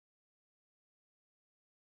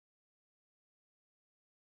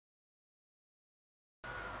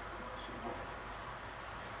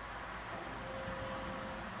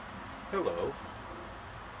Hello.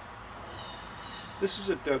 This is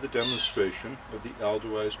another demonstration of the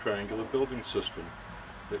Aldoized triangular building system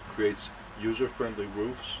that creates user-friendly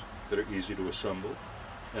roofs that are easy to assemble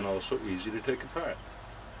and also easy to take apart.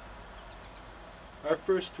 Our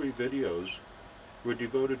first 3 videos were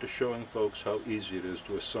devoted to showing folks how easy it is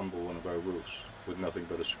to assemble one of our roofs with nothing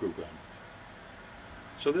but a screw gun.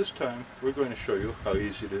 So this time we're going to show you how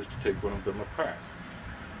easy it is to take one of them apart,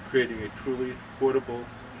 creating a truly portable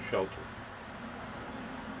shelter.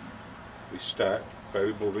 We start by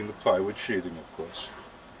removing the plywood sheathing, of course.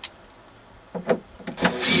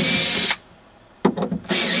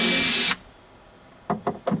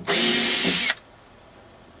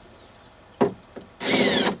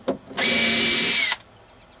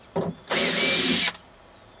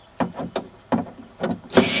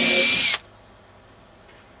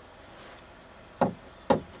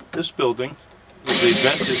 This building is a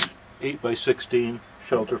vented 8x16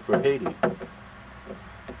 shelter for Haiti.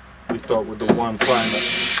 We thought with the warm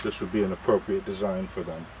climate this would be an appropriate design for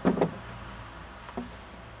them.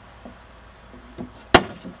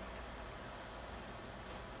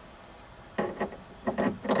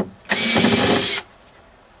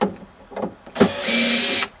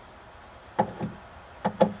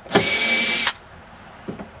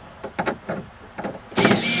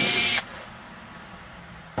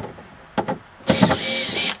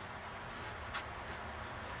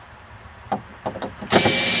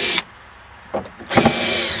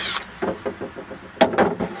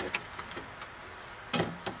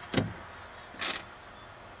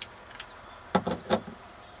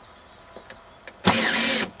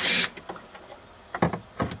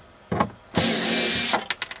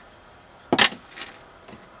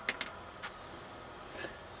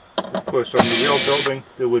 Of course, on the real building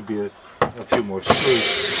there would be a few more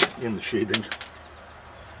screws in the sheathing,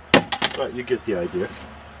 but you get the idea.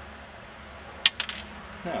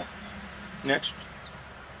 Now, next,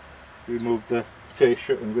 remove the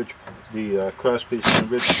fascia and the cross piece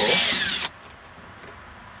and ridge pole.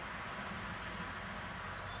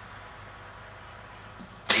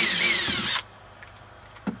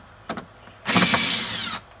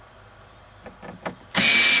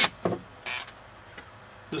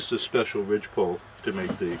 This is a special ridge pole to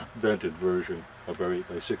make the vented version of our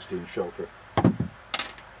 8x16 shelter.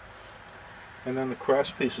 And then the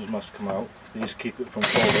cross pieces must come out. These keep it from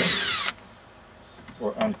folding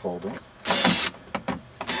or unfolding.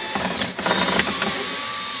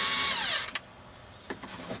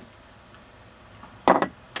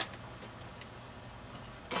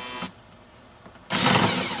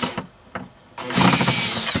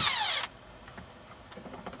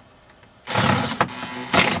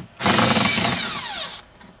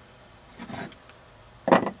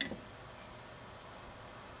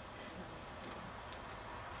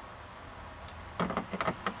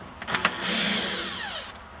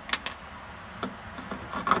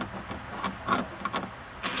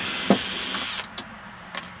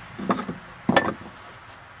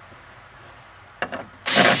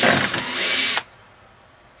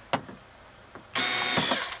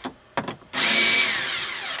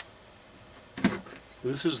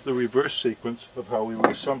 This is the reverse sequence of how we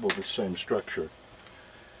would assemble the same structure.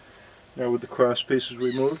 Now, with the cross pieces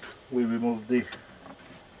removed, we removed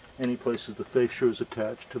any places the fascia is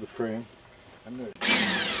attached to the frame.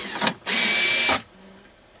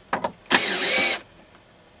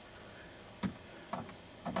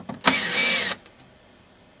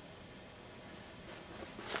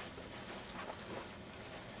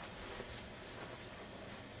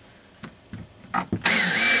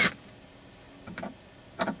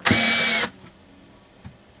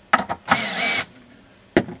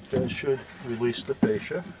 That should release the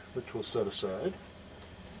fascia, which we'll set aside.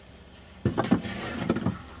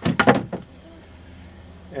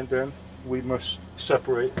 And then we must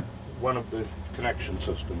separate one of the connection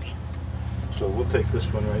systems. So we'll take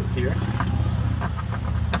this one right here.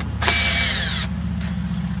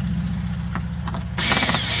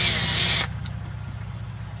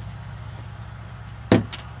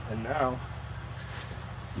 And now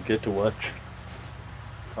you get to watch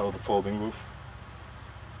how the folding roof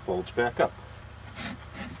folds back up.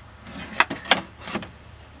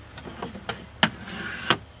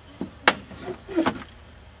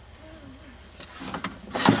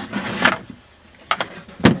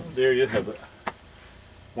 There you have it.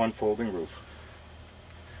 One folding roof.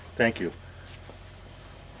 Thank you.